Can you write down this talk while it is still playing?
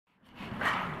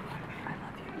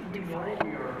know, we are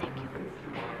in the midst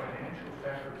of a financial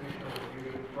sacrificial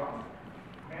giving trust.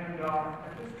 And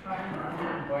at this time, I'm going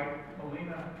to invite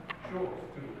Alina Schultz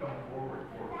to come forward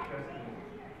for testimony.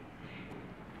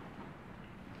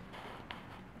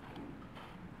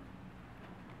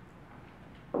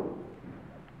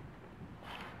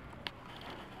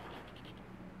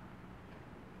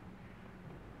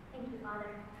 Thank you, Father.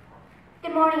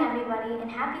 Good morning, everybody, and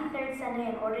happy third Sunday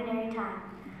in Ordinary Time.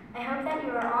 I hope that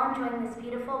you are all enjoying this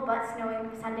beautiful but snowy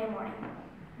Sunday morning.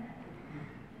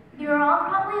 You are all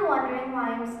probably wondering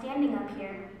why I'm standing up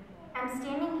here. I'm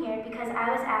standing here because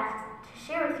I was asked to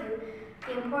share with you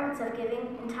the importance of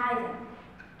giving and tithing.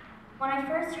 When I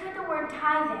first heard the word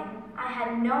tithing, I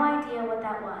had no idea what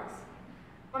that was.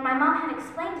 When my mom had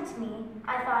explained it to me,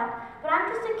 I thought, but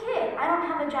I'm just a kid. I don't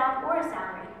have a job or a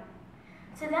salary.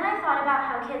 So then I thought about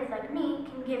how kids like me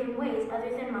can give in ways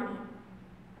other than money.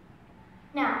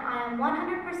 Now, I am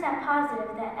 100%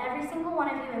 positive that every single one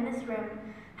of you in this room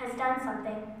has done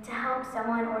something to help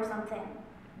someone or something.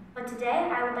 But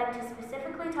today, I would like to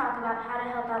specifically talk about how to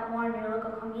help out more in your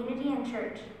local community and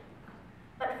church.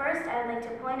 But first, I would like to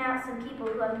point out some people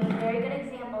who have made very good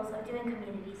examples of doing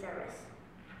community service.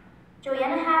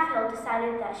 Joanna Halfhill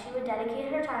decided that she would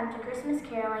dedicate her time to Christmas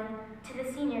caroling to the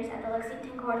seniors at the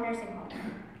Lexington Court Nursing Home.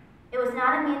 It was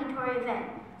not a mandatory event,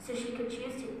 so she could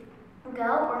choose to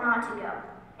go or not to go,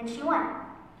 and she went.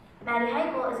 Maddie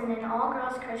Heichel is in an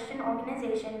all-girls Christian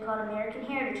organization called American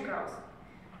Heritage Girls.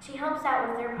 She helps out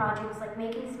with their projects like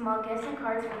making small gifts and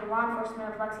cards for the law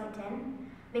enforcement of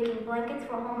Lexington, making blankets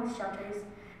for homeless shelters,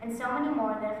 and so many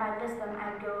more that if I list them,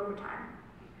 I would go over time.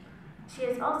 She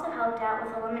has also helped out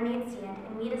with a lemonade stand,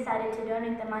 and we decided to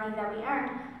donate the money that we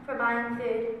earned for buying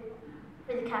food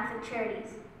for the Catholic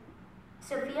charities.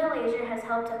 Sophia Lazier has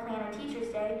helped to plan a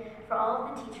Teacher's Day for all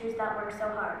of the teachers that work so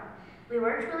hard. We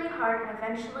worked really hard, and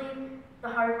eventually the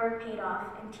hard work paid off,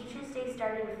 and Teacher's Day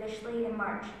started officially in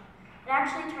March. It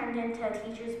actually turned into a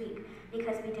Teacher's Week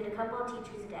because we did a couple of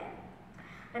teachers a day.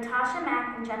 Natasha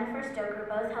Mack and Jennifer Stoker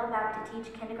both help out to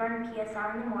teach kindergarten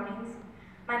PSR in the mornings.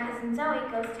 My cousin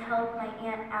Zoe goes to help my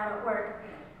aunt out at work.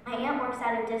 My aunt works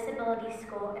at a disability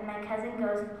school, and my cousin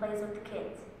goes and plays with the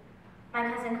kids. My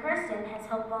cousin Kirsten has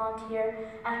helped volunteer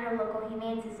at her local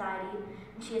Humane Society,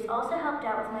 and she has also helped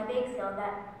out with my bake sale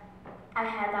that I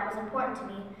had that was important to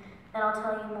me that I'll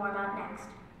tell you more about next.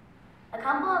 A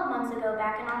couple of months ago,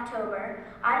 back in October,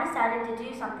 I decided to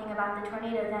do something about the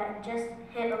tornado that had just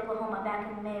hit Oklahoma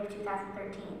back in May of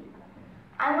 2013.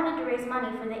 I wanted to raise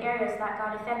money for the areas that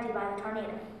got affected by the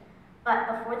tornado. But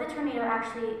before the tornado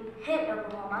actually hit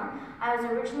Oklahoma, I was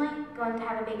originally going to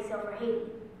have a bake sale for Haiti.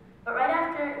 But right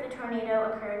after the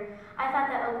tornado occurred, I thought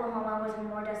that Oklahoma was in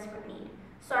more desperate need.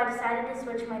 So I decided to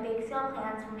switch my bake sale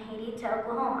plans from Haiti to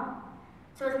Oklahoma.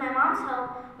 So with my mom's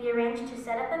help, we arranged to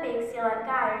set up a bake sale at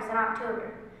Geyer's in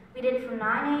October. We did from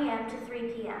 9 a.m. to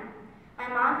 3 p.m. My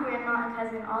mom, grandma, and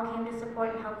cousin all came to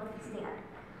support and help with the stand.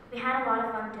 We had a lot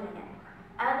of fun doing it.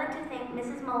 I would like to thank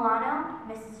Mrs. Milano,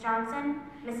 Mrs. Johnson,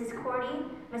 Mrs. Cordy,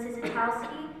 Mrs.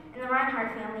 Italski, and the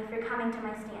Reinhardt family for coming to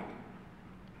my stand.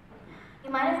 You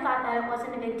might have thought that it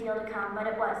wasn't a big deal to come, but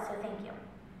it was, so thank you.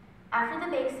 After the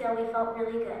bake sale, we felt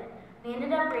really good. We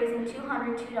ended up raising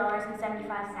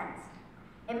 $202.75.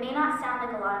 It may not sound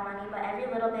like a lot of money, but every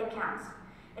little bit counts.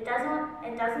 It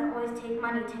doesn't always take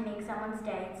money to make someone's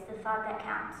day. It's the thought that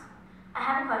counts. I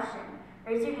have a question.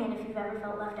 Raise your hand if you've ever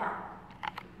felt left out.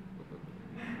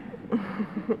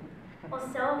 Well,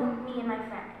 so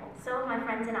have my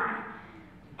friends and I.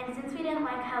 And since we didn't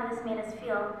like how this made us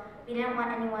feel, we didn't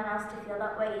want anyone else to feel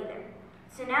that way either.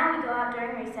 So now we go out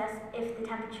during recess if the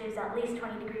temperature is at least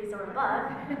 20 degrees or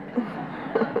above.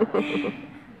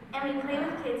 And we play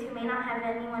with kids who may not have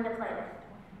anyone to play with.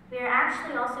 We are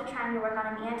actually also trying to work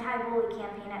on an anti-bully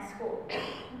campaign at school.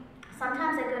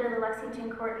 Sometimes I go to the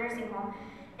Lexington Court Nursing Home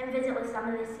and visit with some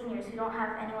of the seniors who don't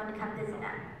have anyone to come visit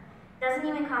them. It doesn't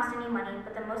even cost any money,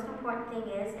 but the most important thing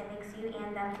is it makes you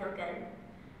and them feel good.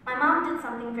 My mom did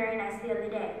something very nice the other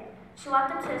day. She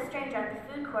walked up to a stranger at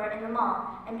the food court in the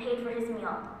mall and paid for his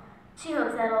meal. She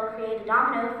hopes that it will create a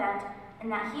domino effect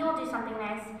and that he will do something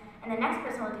nice and the next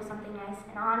person will do something nice,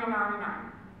 and on and on and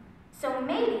on. So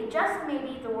maybe, just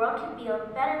maybe, the world could be a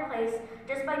better place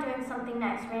just by doing something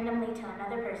nice randomly to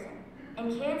another person.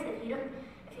 And kids, if you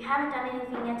haven't done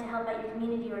anything yet to help out your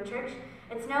community or church,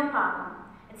 it's no problem.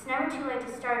 It's never too late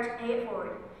to start to pay it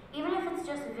forward. Even if it's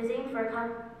just visiting for a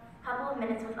couple of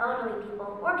minutes with elderly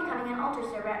people or becoming an altar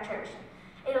server at church,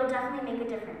 it'll definitely make a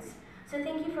difference. So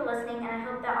thank you for listening, and I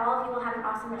hope that all of you will have an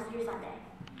awesome rest of your Sunday.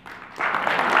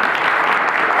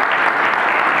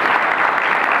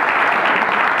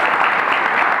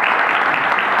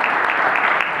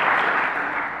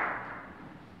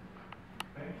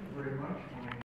 Thank you very much.